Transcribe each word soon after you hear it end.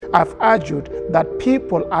I've argued that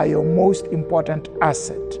people are your most important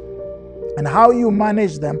asset. And how you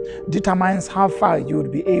manage them determines how far you will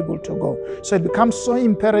be able to go. So it becomes so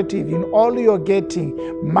imperative in all you're getting,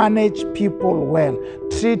 manage people well,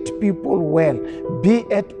 treat people well, be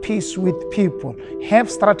at peace with people, have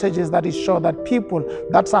strategies that ensure that people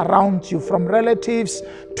that's around you, from relatives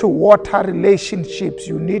to water relationships,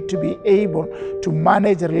 you need to be able to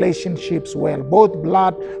manage relationships well, both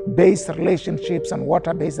blood-based relationships and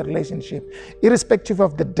water-based relationships. Irrespective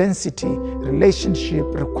of the density, relationship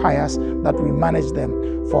requires that we manage them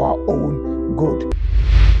for our own good.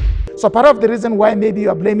 So part of the reason why maybe you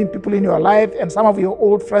are blaming people in your life and some of your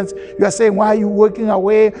old friends, you are saying, why are you working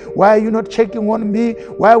away? Why are you not checking on me?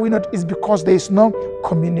 Why are we not? Is because there is no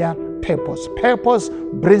communal purpose. Purpose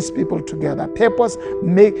brings people together. Purpose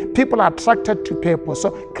make people attracted to purpose.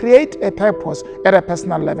 So create a purpose at a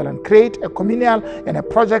personal level and create a communal and a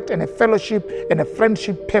project and a fellowship and a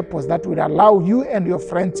friendship purpose that will allow you and your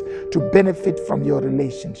friends to benefit from your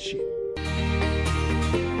relationship.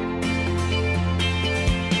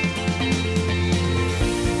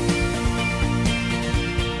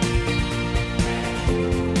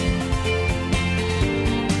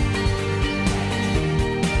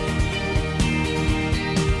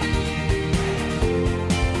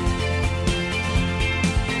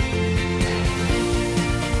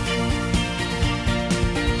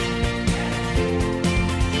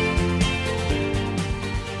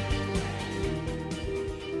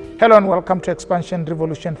 Hello and welcome to Expansion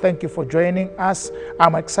Revolution. Thank you for joining us.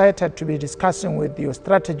 I'm excited to be discussing with you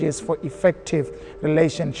strategies for effective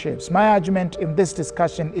relationships. My argument in this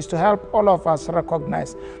discussion is to help all of us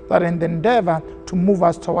recognize that in the endeavor to move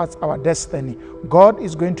us towards our destiny, God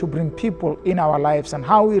is going to bring people in our lives, and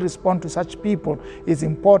how we respond to such people is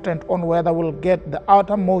important on whether we'll get the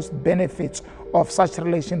outermost benefits of such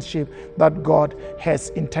relationship that God has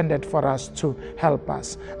intended for us to help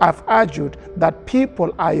us. I've argued that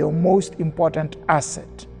people are your most important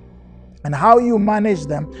asset. And how you manage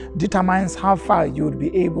them determines how far you will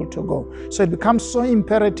be able to go. So it becomes so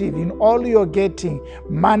imperative in all you're getting,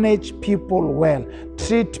 manage people well,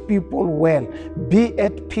 treat people well, be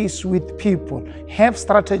at peace with people, have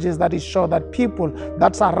strategies that ensure that people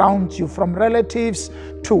that's around you, from relatives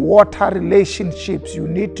to water relationships, you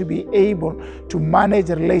need to be able to manage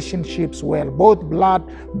relationships well, both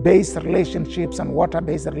blood-based relationships and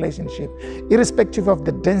water-based relationships. Irrespective of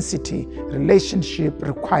the density, relationship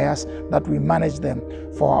requires that we manage them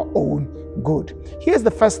for our own good. Here's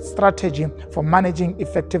the first strategy for managing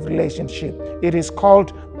effective relationship. It is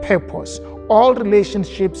called purpose. All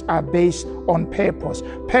relationships are based on purpose.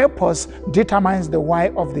 Purpose determines the why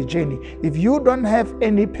of the journey. If you don't have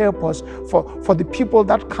any purpose for the people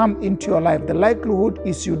that come into your life, the likelihood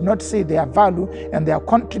is you'd not see their value and their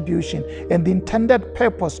contribution and the intended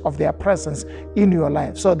purpose of their presence in your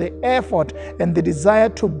life. So the effort and the desire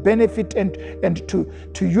to benefit and to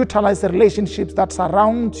utilize the relationships that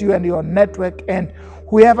surround you and your network and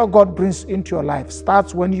whoever God brings into your life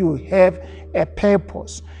starts when you have a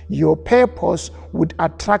purpose. Your purpose would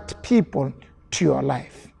attract people to your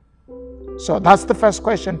life. So that's the first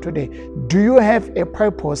question today. Do you have a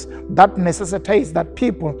purpose that necessitates that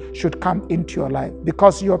people should come into your life?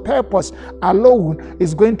 Because your purpose alone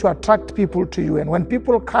is going to attract people to you. And when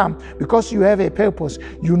people come, because you have a purpose,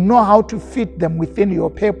 you know how to fit them within your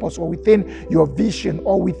purpose or within your vision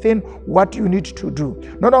or within what you need to do.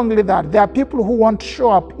 Not only that, there are people who won't show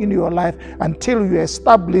up in your life until you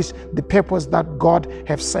establish the purpose that God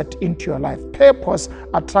has set into your life. Purpose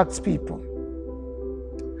attracts people.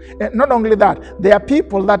 And not only that, there are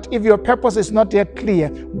people that if your purpose is not yet clear,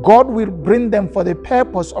 God will bring them for the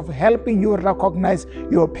purpose of helping you recognize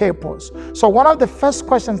your purpose. So one of the first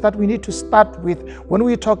questions that we need to start with when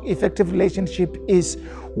we talk effective relationship is,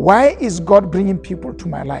 why is God bringing people to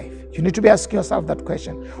my life? You need to be asking yourself that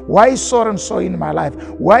question. Why is so and so in my life?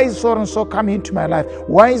 Why is so and so coming into my life?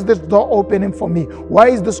 Why is this door opening for me? Why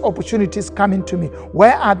is this opportunities coming to me?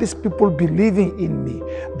 Where are these people believing in me?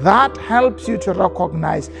 That helps you to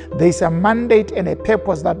recognize there is a mandate and a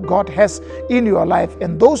purpose that God has in your life,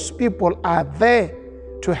 and those people are there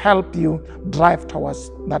to help you drive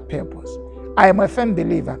towards that purpose. I am a firm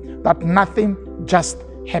believer that nothing just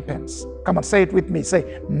happens. Come on, say it with me.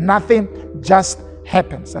 Say, nothing just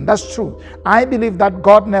happens. And that's true. I believe that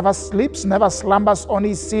God never sleeps, never slumbers on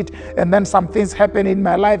his seat, and then some things happen in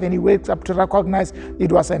my life and he wakes up to recognize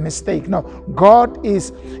it was a mistake. No, God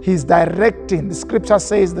he's directing. The scripture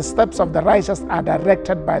says the steps of the righteous are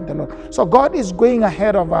directed by the Lord. So God is going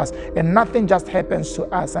ahead of us and nothing just happens to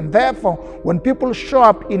us. And therefore, when people show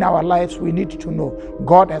up in our lives, we need to know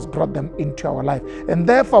God has brought them into our life. And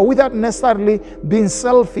therefore, without necessarily being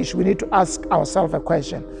selfish, we need to ask ourselves a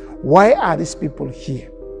question. Why are these people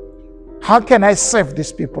here? How can I serve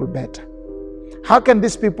these people better? How can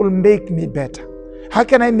these people make me better? How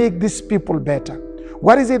can I make these people better?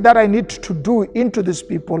 What is it that I need to do into these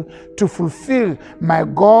people to fulfill my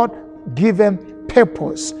God-given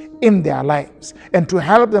purpose in their lives and to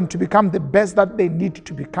help them to become the best that they need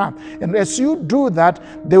to become? And as you do that,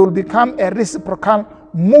 they will become a reciprocal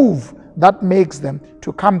move that makes them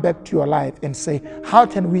to come back to your life and say, how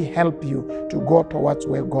can we help you to go towards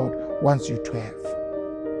where God wants you to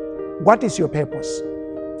have? What is your purpose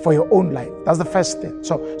for your own life? That's the first thing.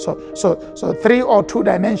 So 3 or 2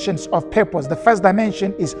 dimensions of purpose. The first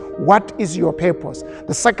dimension is, what is your purpose?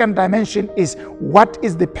 The second dimension is, what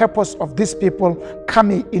is the purpose of these people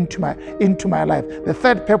coming into my life? The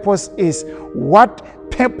third purpose is,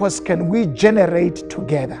 what purpose can we generate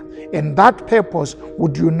together? And that purpose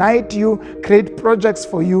would unite you, create projects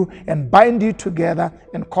for you, and bind you together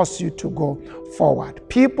and cause you to go forward.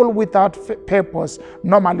 People without purpose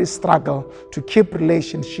normally struggle to keep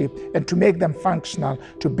relationship and to make them functional,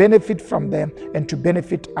 to benefit from them and to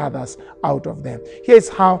benefit others out of them. Here's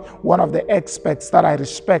how one of the experts that I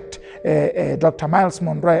respect, Dr. Miles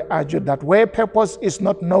Monroe, argued that where purpose is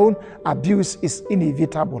not known, abuse is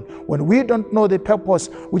inevitable. When we don't know the purpose,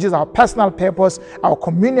 which is our personal purpose, our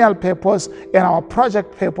communal purpose, and our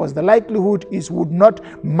project purpose, the likelihood is we would not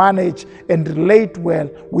manage and relate well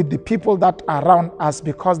with the people that are around us,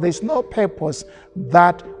 because there's no purpose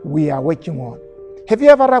that we are working on. Have you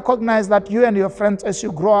ever recognized that you and your friends, as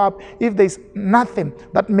you grow up, if there's nothing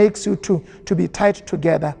that makes you to be tied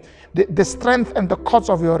together, the strength and the cause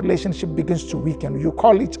of your relationship begins to weaken. You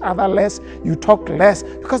call each other less, you talk less,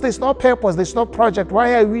 because there's no purpose, there's no project.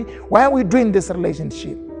 Why are we doing this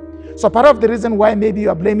relationship? So part of the reason why maybe you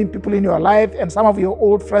are blaming people in your life and some of your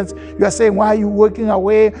old friends, you are saying, why are you working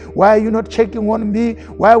away? Why are you not checking on me?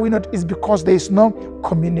 Why are we not? Is because there is no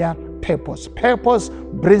communal purpose. Purpose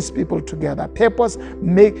brings people together. Purpose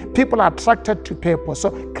make people attracted to purpose.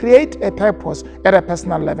 So create a purpose at a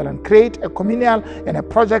personal level and create a communal and a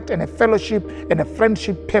project and a fellowship and a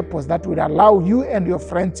friendship purpose that would allow you and your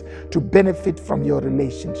friends to benefit from your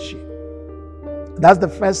relationship. That's the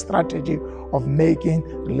first strategy of making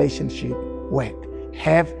relationship work.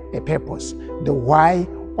 Have a purpose. The why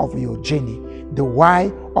of your journey, the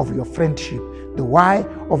why of your friendship, the why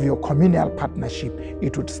of your communal partnership.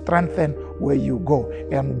 It would strengthen where you go.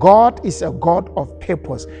 And God is a God of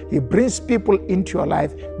purpose. He brings people into your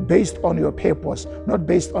life based on your purpose, not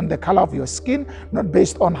based on the color of your skin, not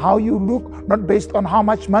based on how you look, not based on how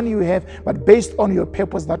much money you have, but based on your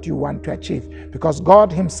purpose that you want to achieve. Because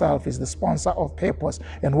God himself is the sponsor of purpose.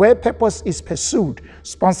 And where purpose is pursued,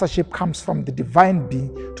 sponsorship comes from the divine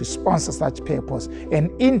being to sponsor such purpose. And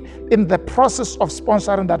in the process of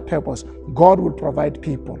sponsoring that purpose, God will provide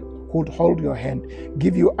people who would hold your hand,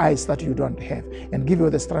 give you eyes that you don't have, and give you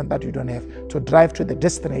the strength that you don't have to drive to the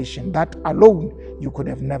destination that alone you could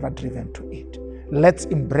have never driven to it. Let's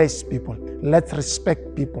embrace people. Let's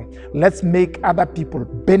respect people. Let's make other people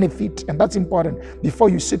benefit. And that's important. Before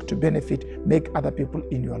you seek to benefit, make other people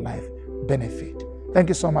in your life benefit. Thank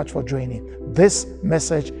you so much for joining. This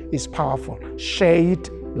message is powerful. Share it,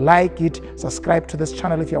 like it, subscribe to this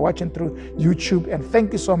channel if you're watching through YouTube, and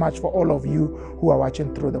thank you so much for all of you who are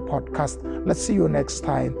watching through the podcast. Let's see you next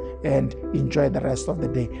time and enjoy the rest of the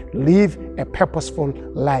day. Live a purposeful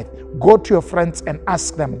life. Go to your friends and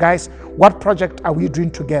ask them, guys, what project are we doing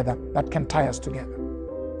together that can tie us together?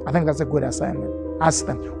 I think that's a good assignment. Ask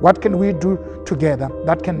them, what can we do together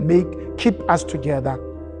that can keep us together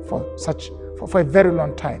for a very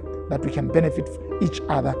long time, that we can benefit each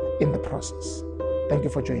other in the process. Thank you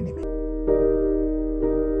for joining me.